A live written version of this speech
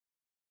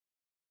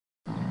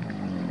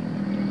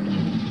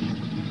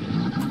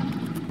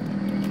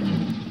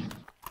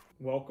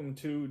Welcome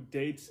to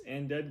Dates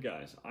and Dead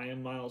Guys. I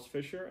am Miles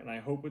Fisher, and I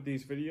hope with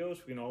these videos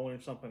we can all learn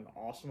something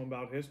awesome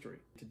about history.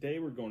 Today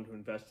we're going to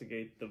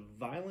investigate the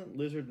violent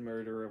lizard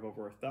murder of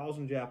over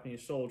 1,000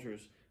 Japanese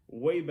soldiers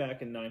way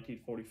back in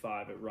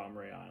 1945 at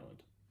Ramree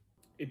Island.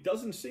 It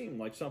doesn't seem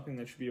like something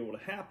that should be able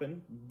to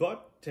happen,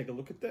 but take a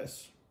look at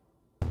this.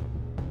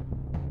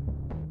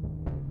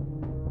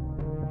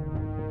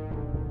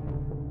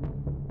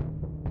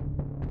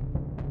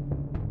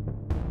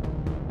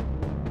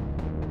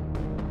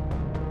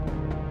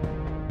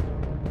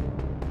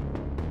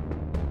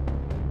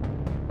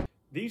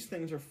 These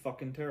things are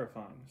fucking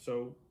terrifying,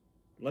 so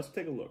let's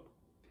take a look.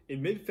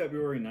 In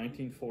mid-February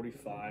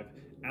 1945,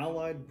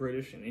 Allied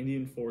British and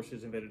Indian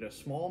forces invaded a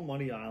small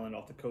muddy island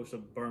off the coast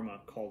of Burma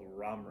called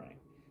Ramree.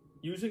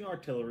 Using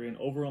artillery and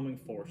overwhelming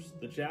force,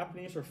 the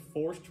Japanese are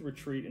forced to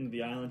retreat into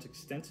the island's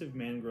extensive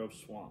mangrove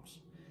swamps.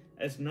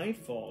 As night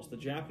falls, the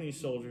Japanese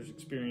soldiers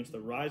experience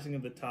the rising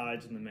of the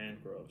tides in the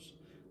mangroves.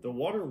 The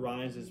water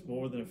rises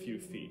more than a few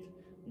feet.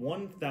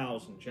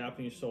 1,000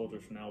 Japanese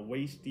soldiers are now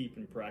waist deep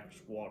in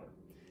brackish water.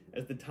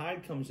 As the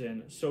tide comes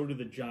in, so do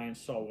the giant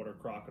saltwater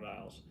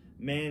crocodiles,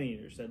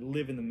 man-eaters that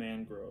live in the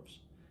mangroves.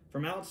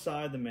 From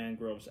outside the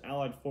mangroves,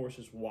 Allied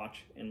forces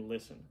watch and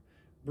listen.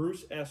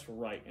 Bruce S.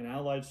 Wright, an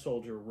Allied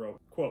soldier, wrote,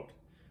 quote,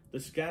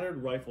 "The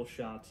scattered rifle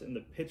shots in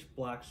the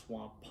pitch-black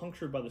swamp,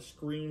 punctured by the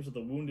screams of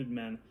the wounded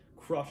men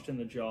crushed in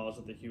the jaws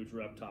of the huge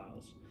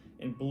reptiles,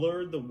 and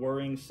blurred the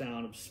worrying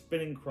sound of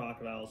spinning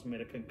crocodiles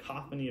made a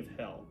cacophony of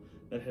hell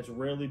that has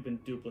rarely been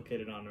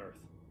duplicated on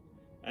Earth.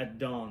 At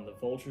dawn, the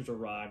vultures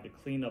arrived to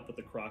clean up what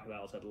the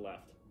crocodiles had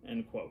left."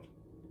 End quote.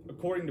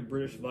 According to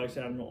British Vice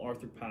Admiral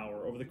Arthur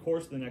Power, over the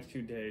course of the next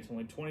 2 days,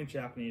 only 20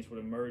 Japanese would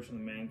emerge from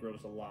the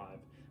mangroves alive,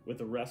 with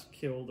the rest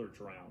killed or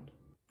drowned.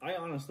 I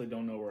honestly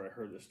don't know where I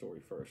heard this story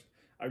first.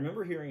 I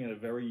remember hearing it at a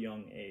very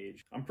young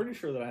age. I'm pretty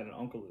sure that I had an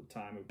uncle at the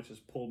time who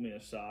just pulled me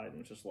aside and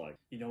was just like,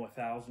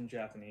 1,000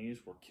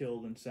 Japanese were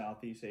killed in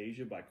Southeast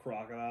Asia by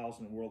crocodiles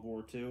in World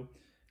War II.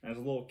 And as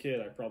a little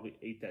kid, I probably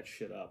ate that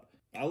shit up.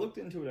 I looked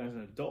into it as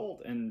an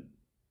adult, and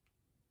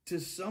to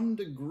some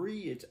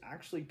degree, it's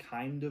actually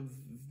kind of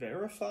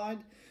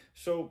verified.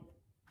 So,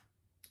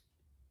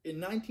 in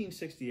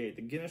 1968,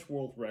 the Guinness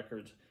World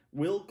Records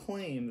will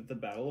claim that the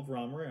Battle of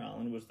Ramree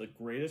Island was the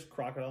greatest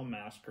crocodile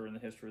massacre in the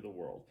history of the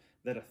world,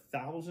 that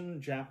 1,000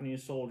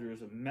 Japanese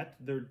soldiers met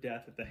their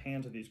death at the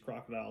hands of these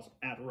crocodiles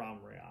at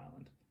Ramree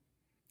Island.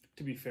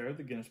 To be fair,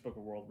 the Guinness Book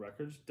of World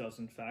Records does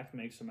in fact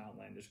make some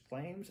outlandish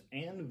claims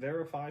and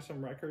verify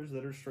some records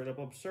that are straight up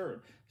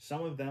absurd.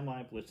 Some of them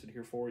I've listed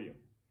here for you.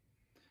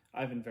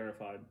 I haven't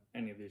verified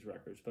any of these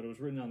records, but it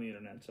was written on the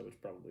internet, so it's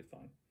probably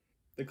fine.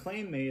 The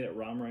claim made at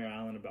Ramree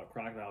Island about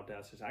crocodile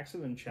deaths has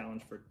actually been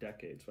challenged for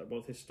decades by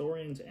both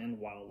historians and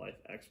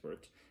wildlife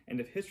experts, and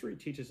if history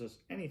teaches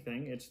us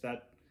anything, it's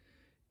that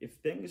if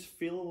things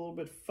feel a little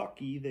bit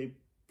fucky, they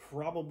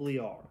probably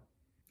are.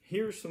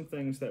 Here's some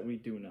things that we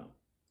do know.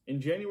 In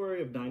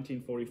January of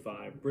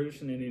 1945,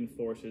 British and Indian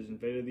forces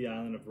invaded the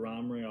island of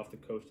Ramree off the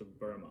coast of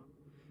Burma.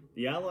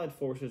 The Allied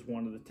forces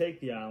wanted to take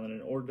the island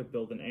in order to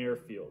build an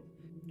airfield.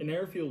 An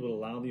airfield would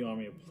allow the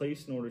army a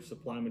place in order to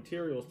supply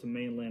materials to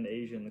mainland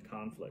Asia in the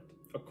conflict.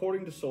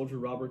 According to soldier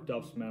Robert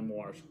Duff's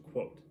memoirs,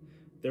 quote,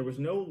 "There was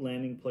no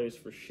landing place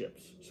for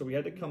ships, so we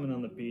had to come in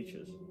on the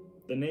beaches.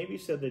 The Navy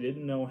said they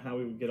didn't know how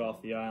we would get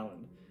off the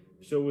island,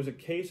 so it was a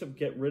case of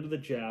get rid of the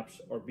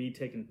Japs or be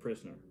taken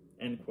prisoner."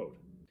 End quote.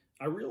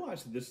 I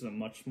realize that this is a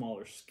much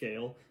smaller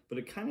scale, but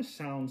it kind of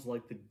sounds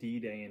like the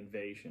D-Day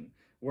invasion,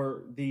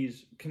 where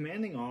these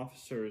commanding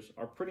officers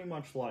are pretty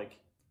much like,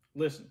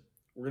 "Listen,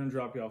 we're going to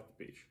drop you off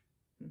the beach."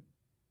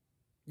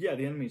 Yeah,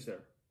 the enemy's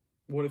there.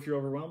 What if you're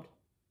overwhelmed?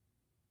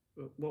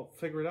 Well,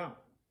 figure it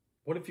out.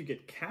 What if you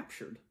get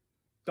captured?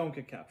 Don't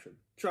get captured.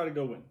 Try to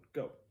go win.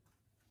 Go.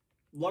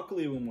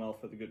 Luckily, it went well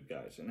for the good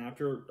guys, and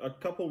after a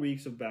couple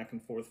weeks of back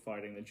and forth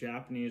fighting, the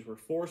Japanese were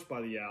forced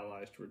by the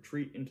Allies to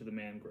retreat into the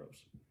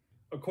mangroves.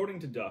 According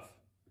to Duff,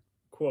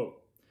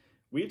 quote,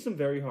 "We had some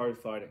very hard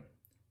fighting,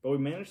 but we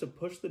managed to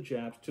push the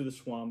Japs to the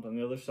swamp on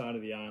the other side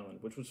of the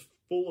island, which was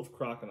full of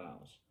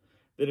crocodiles.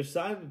 They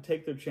decided to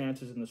take their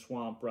chances in the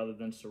swamp rather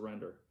than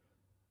surrender.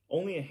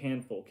 Only a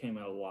handful came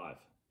out alive."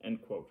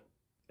 End quote.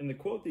 And the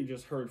quote that you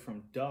just heard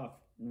from Duff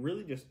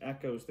really just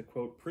echoes the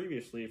quote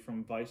previously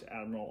from Vice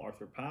Admiral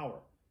Arthur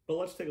Power. But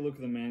let's take a look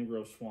at the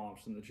mangrove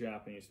swamps and the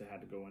Japanese that had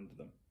to go into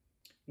them.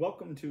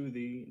 Welcome to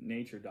the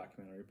nature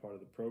documentary part of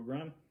the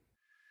program.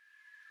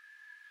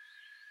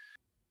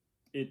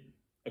 It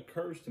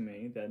occurs to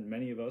me that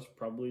many of us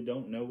probably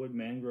don't know what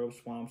mangrove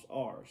swamps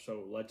are,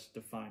 so let's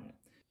define it.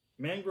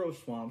 Mangrove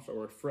swamps are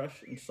where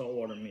fresh and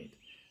saltwater meet.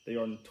 They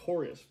are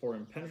notorious for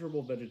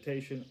impenetrable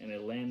vegetation and a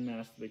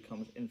landmass that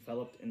becomes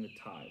enveloped in the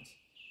tides.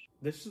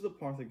 This is the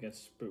part that gets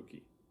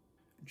spooky.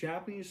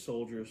 Japanese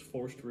soldiers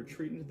forced to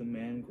retreat into the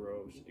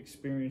mangroves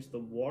experience the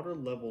water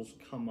levels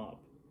come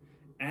up.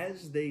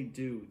 As they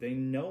do, they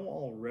know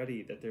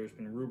already that there's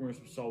been rumors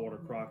of saltwater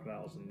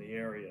crocodiles in the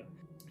area,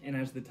 and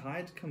as the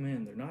tides come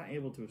in, they're not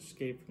able to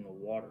escape from the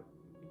water.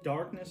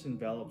 Darkness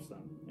envelops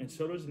them, and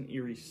so does an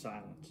eerie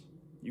silence.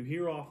 You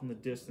hear off in the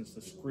distance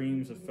the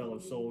screams of fellow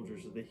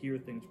soldiers as they hear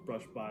things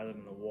brush by them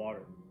in the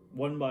water.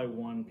 One by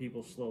one,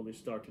 people slowly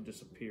start to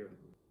disappear.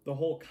 The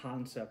whole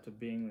concept of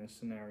being in this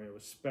scenario,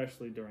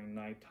 especially during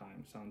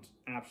nighttime, sounds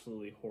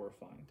absolutely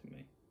horrifying to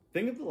me.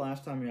 Think of the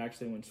last time you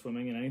actually went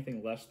swimming in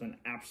anything less than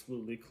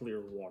absolutely clear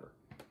water.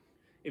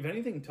 If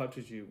anything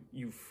touches you,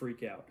 you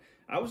freak out.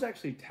 I was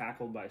actually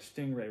tackled by a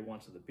stingray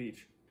once at the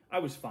beach. I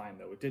was fine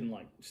though, it didn't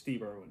like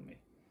Steve Irwin me.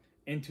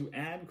 And to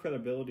add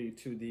credibility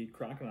to the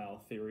crocodile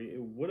theory,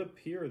 it would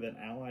appear that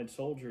Allied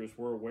soldiers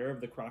were aware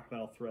of the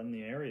crocodile threat in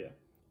the area.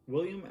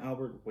 William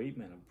Albert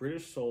Waitman, a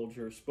British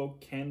soldier,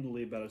 spoke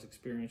candidly about his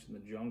experience in the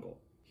jungle.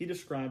 He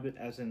described it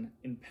as an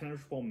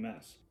impenetrable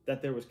mess,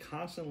 that there was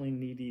constantly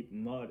knee-deep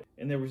mud,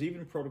 and there was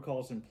even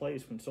protocols in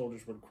place when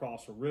soldiers would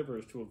cross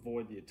rivers to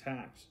avoid the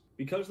attacks.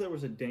 Because there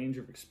was a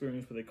danger of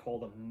experience what they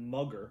called a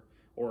mugger,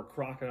 or a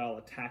crocodile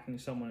attacking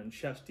someone in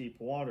chest-deep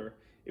water,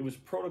 it was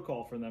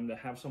protocol for them to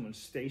have someone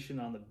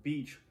stationed on the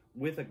beach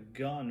with a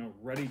gun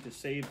ready to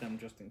save them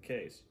just in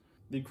case.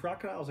 The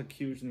crocodiles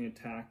accused in the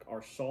attack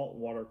are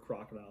saltwater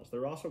crocodiles.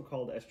 They're also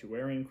called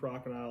estuarine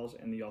crocodiles,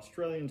 and the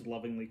Australians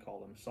lovingly call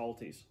them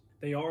salties.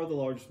 They are the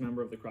largest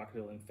member of the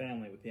crocodilian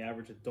family, with the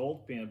average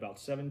adult being about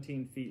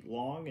 17 feet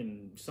long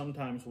and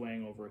sometimes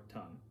weighing over a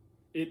ton.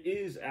 It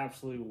is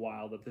absolutely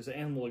wild that this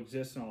animal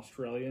exists in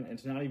Australia, and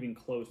it's not even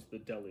close to the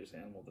deadliest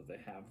animal that they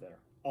have there.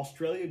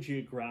 Australia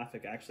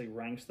Geographic actually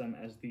ranks them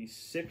as the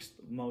 6th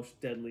most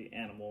deadly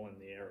animal in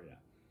the area.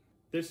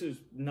 This is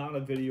not a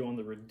video on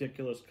the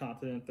ridiculous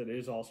continent that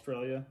is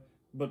Australia,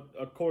 but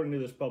according to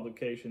this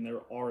publication,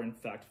 there are in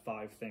fact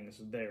 5 things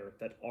there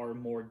that are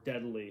more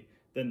deadly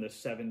than the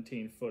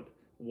 17-foot,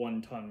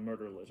 1-ton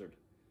murder lizard.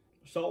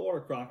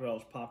 Saltwater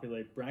crocodiles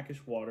populate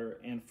brackish water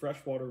and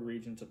freshwater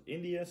regions of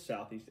India,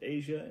 Southeast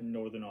Asia, and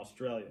northern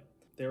Australia.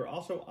 They are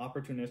also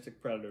opportunistic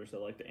predators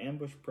that like to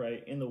ambush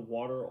prey in the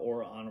water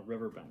or on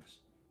riverbanks.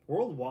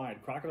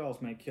 Worldwide,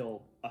 crocodiles may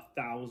kill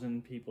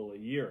 1,000 people a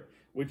year,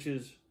 which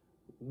is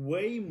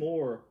way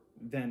more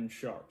than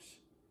sharks.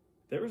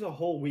 There is a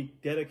whole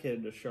week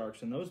dedicated to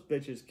sharks, and those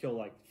bitches kill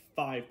like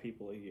 5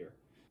 people a year.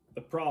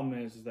 The problem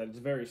is that it's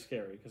very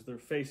scary because their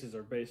faces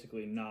are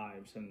basically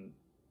knives, and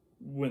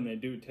when they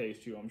do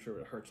taste you, I'm sure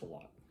it hurts a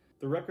lot.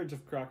 The records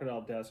of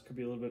crocodile deaths could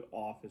be a little bit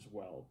off as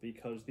well,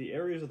 because the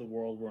areas of the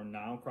world where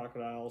Nile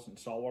crocodiles and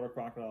saltwater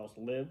crocodiles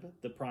live,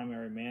 the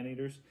primary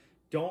man-eaters,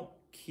 don't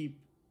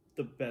keep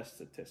the best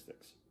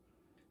statistics.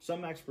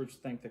 Some experts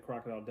think that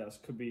crocodile deaths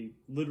could be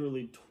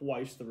literally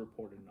twice the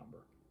reported number.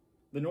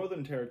 The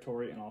Northern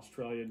Territory in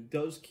Australia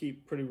does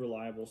keep pretty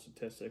reliable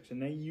statistics,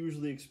 and they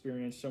usually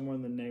experience somewhere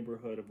in the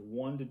neighborhood of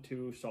 1 to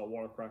 2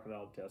 saltwater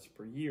crocodile deaths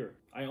per year.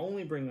 I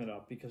only bring that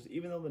up because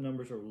even though the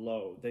numbers are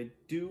low, they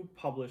do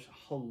publish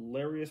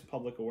hilarious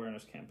public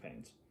awareness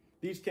campaigns.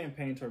 These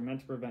campaigns are meant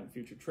to prevent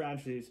future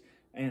tragedies,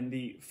 and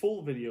the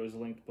full video is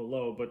linked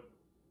below, but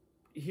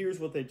here's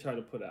what they try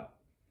to put out.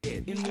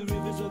 In the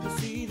rivers of the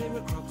sea, there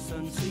are crocs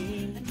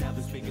unseen. Now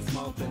there's big and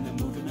small, then they're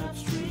moving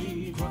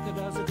upstream.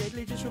 Crocodiles are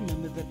deadly, just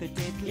remember that they're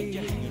deadly. If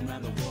you're hanging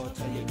around the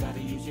water, you gotta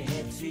use your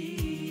head,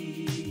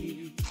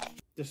 see.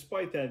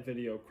 Despite that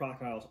video,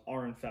 crocodiles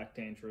are in fact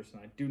dangerous,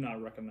 and I do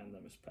not recommend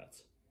them as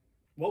pets.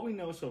 What we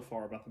know so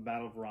far about the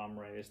Battle of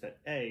Ramree is that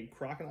A,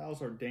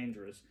 crocodiles are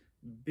dangerous,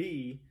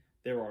 B,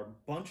 there are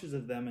bunches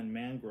of them in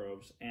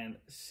mangroves, and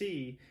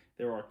C,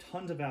 there are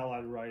tons of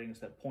Allied writings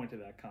that point to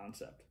that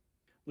concept.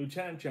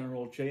 Lieutenant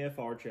General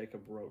J.F.R.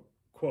 Jacob wrote,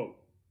 quote,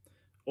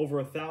 "Over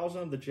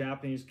 1,000 of the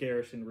Japanese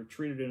garrison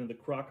retreated into the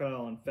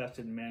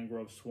crocodile-infested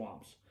mangrove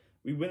swamps.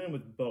 We went in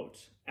with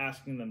boats,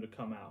 asking them to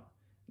come out.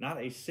 Not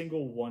a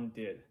single one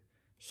did.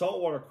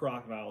 Saltwater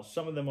crocodiles,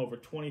 some of them over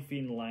 20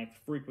 feet in length,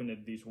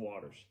 frequented these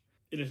waters.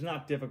 It is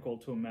not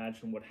difficult to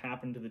imagine what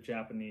happened to the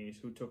Japanese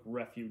who took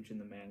refuge in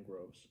the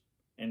mangroves."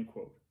 End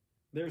quote.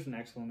 There's an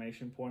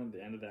exclamation point at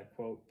the end of that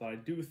quote, but I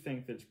do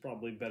think that it's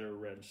probably better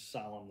read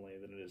solemnly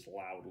than it is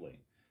loudly.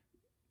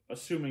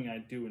 Assuming I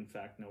do in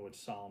fact know what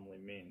solemnly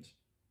means.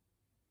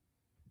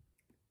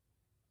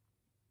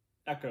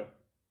 Echo.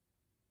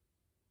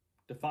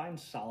 Define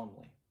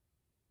solemnly.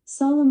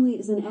 Solemnly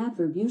is an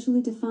adverb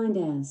usually defined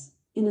as,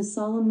 in a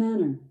solemn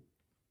manner.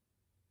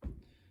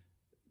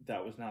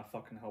 That was not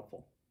fucking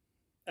helpful.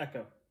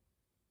 Echo.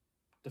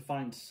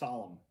 Define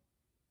solemn.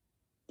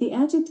 The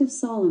adjective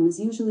solemn is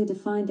usually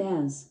defined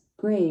as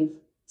grave,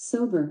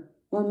 sober,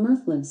 or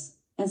mirthless,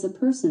 as a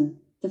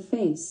person, the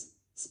face,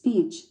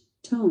 speech,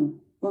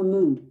 tone, or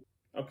mood.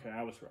 Okay,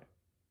 I was right.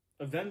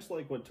 Events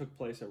like what took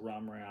place at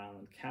Ramree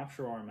Island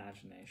capture our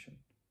imagination.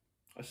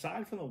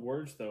 Aside from the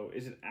words, though,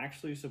 is it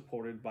actually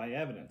supported by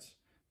evidence?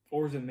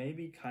 Or is it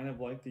maybe kind of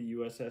like the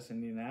USS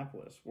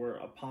Indianapolis, where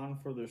upon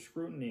further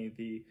scrutiny,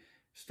 the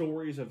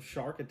stories of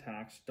shark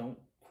attacks don't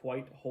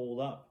quite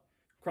hold up?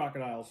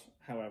 Crocodiles,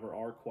 however,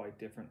 are quite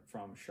different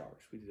from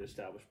sharks. We did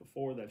establish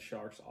before that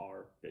sharks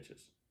are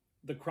bitches.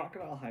 The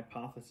crocodile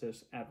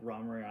hypothesis at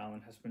Ramree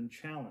Island has been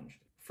challenged.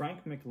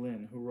 Frank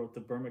McLynn, who wrote the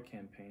Burma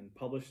campaign,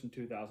 published in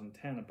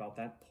 2010 about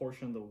that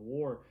portion of the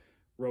war,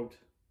 wrote,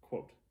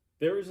 quote,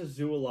 "There is a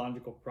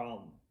zoological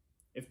problem.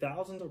 If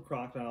thousands of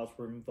crocodiles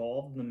were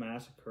involved in the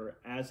massacre,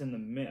 as in the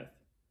myth,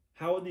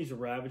 how would these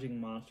ravaging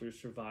monsters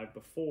survive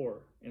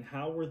before, and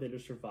how were they to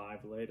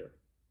survive later?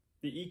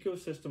 The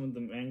ecosystem of the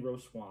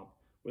mangrove swamp,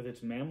 with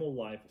its mammal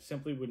life,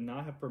 simply would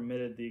not have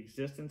permitted the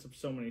existence of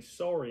so many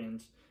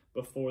saurians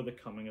before the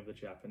coming of the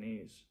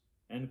Japanese."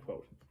 End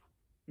quote.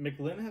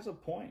 McLynn has a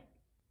point.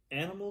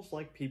 Animals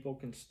like people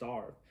can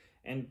starve,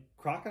 and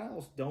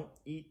crocodiles don't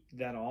eat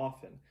that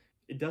often.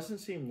 It doesn't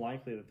seem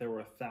likely that there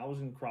were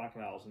 1,000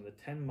 crocodiles in the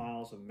 10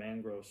 miles of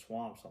mangrove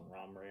swamps on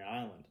Ramree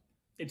Island.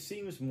 It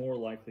seems more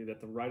likely that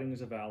the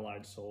writings of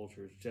Allied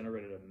soldiers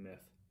generated a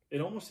myth.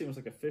 It almost seems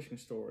like a fishing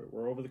story,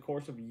 where over the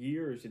course of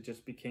years it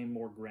just became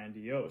more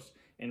grandiose,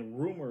 and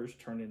rumors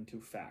turned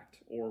into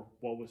fact, or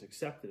what was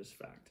accepted as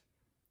fact.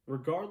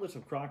 Regardless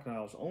of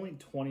crocodiles, only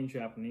 20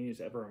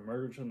 Japanese ever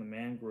emerged from the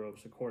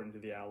mangroves according to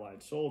the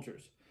Allied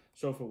soldiers.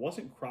 So if it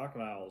wasn't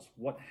crocodiles,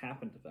 what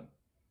happened to them?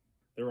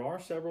 There are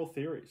several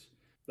theories.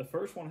 The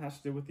first one has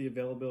to do with the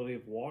availability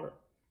of water.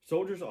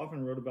 Soldiers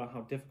often wrote about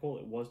how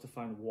difficult it was to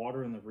find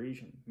water in the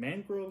region.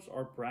 Mangroves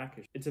are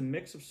brackish. It's a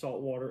mix of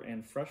saltwater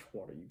and fresh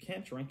water. You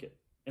can't drink it.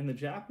 And the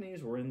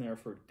Japanese were in there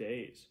for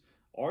days.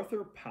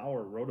 Arthur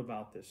Power wrote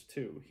about this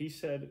too. He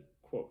said,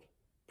 quote,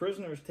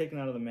 "Prisoners taken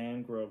out of the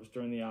mangroves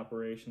during the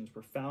operations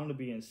were found to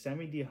be in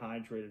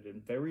semi-dehydrated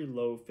and very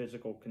low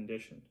physical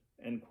condition."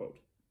 End quote.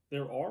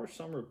 There are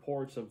some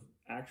reports of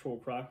actual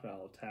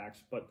crocodile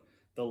attacks, but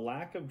the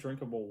lack of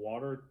drinkable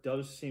water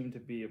does seem to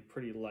be a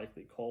pretty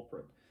likely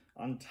culprit.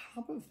 On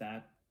top of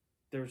that,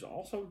 there's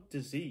also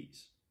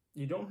disease.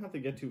 You don't have to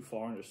get too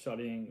far into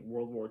studying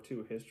World War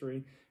II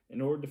history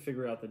in order to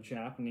figure out the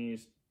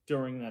Japanese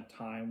during that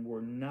time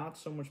were not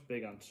so much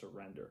big on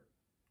surrender.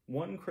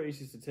 One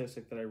crazy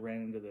statistic that I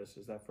ran into this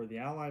is that for the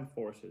Allied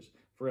forces,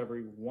 for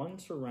every one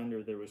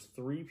surrender, there was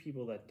 3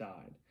 people that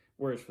died.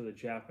 Whereas for the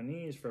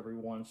Japanese, for every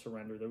one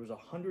surrender, there was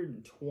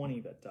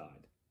 120 that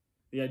died.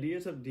 The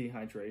ideas of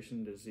dehydration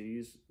and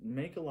disease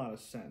make a lot of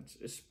sense,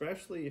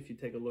 especially if you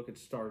take a look at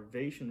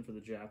starvation for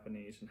the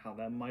Japanese and how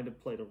that might have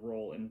played a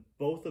role in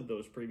both of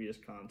those previous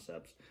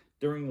concepts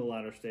during the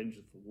latter stages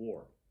of the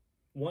war.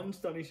 One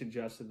study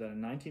suggested that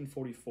in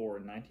 1944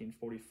 and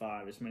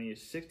 1945, as many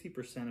as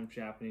 60% of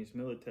Japanese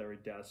military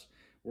deaths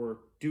were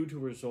due to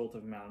a result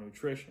of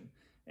malnutrition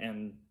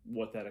and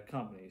what that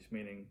accompanies,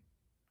 meaning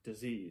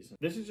disease.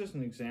 This is just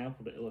an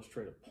example to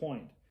illustrate a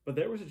point. But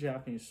there was a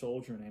Japanese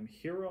soldier named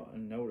Hiro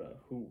Onoda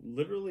who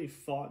literally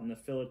fought in the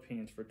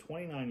Philippines for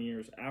 29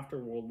 years after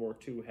World War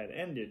II had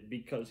ended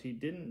because he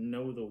didn't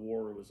know the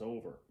war was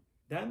over.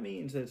 That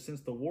means that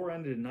since the war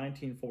ended in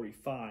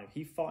 1945,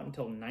 he fought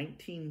until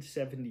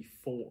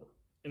 1974.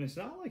 And it's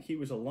not like he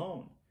was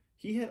alone.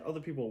 He had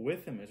other people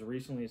with him as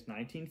recently as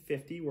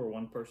 1950, where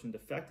one person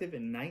defected,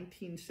 and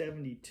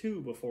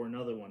 1972 before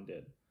another one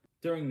did.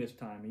 During this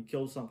time, he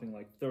killed something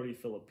like 30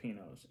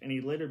 Filipinos, and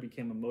he later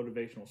became a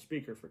motivational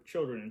speaker for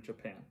children in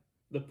Japan.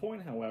 The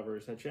point, however,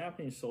 is that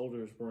Japanese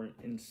soldiers were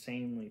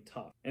insanely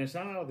tough, and it's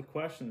not out of the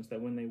question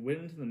that when they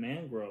went into the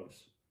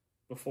mangroves,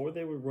 before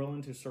they were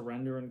willing to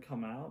surrender and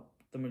come out,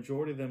 the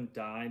majority of them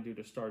died due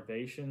to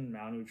starvation,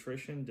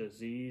 malnutrition,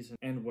 disease,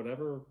 and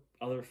whatever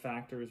other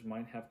factors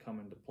might have come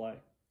into play.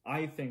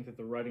 I think that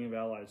the writing of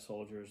Allied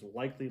soldiers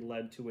likely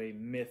led to a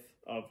myth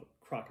of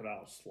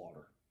crocodile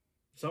slaughter.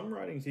 Some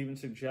writings even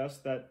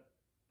suggest that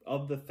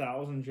of the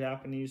 1,000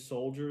 Japanese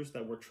soldiers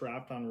that were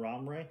trapped on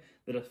Ramree,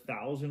 that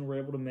 1,000 were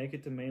able to make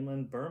it to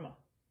mainland Burma.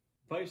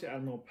 Vice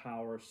Admiral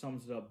Power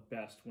sums it up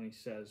best when he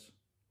says,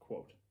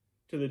 quote,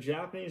 "To the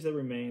Japanese that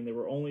remained, there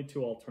were only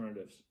 2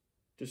 alternatives,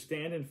 to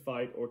stand and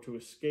fight or to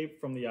escape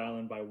from the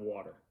island by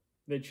water.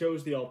 They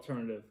chose the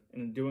alternative,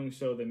 and in doing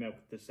so they met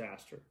with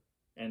disaster."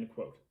 End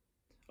quote.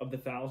 Of the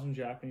 1,000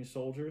 Japanese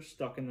soldiers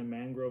stuck in the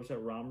mangroves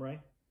at Ramree,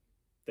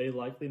 they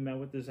likely met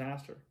with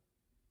disaster,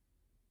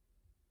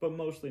 but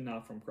mostly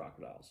not from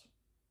crocodiles.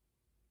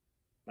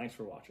 Thanks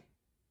for watching.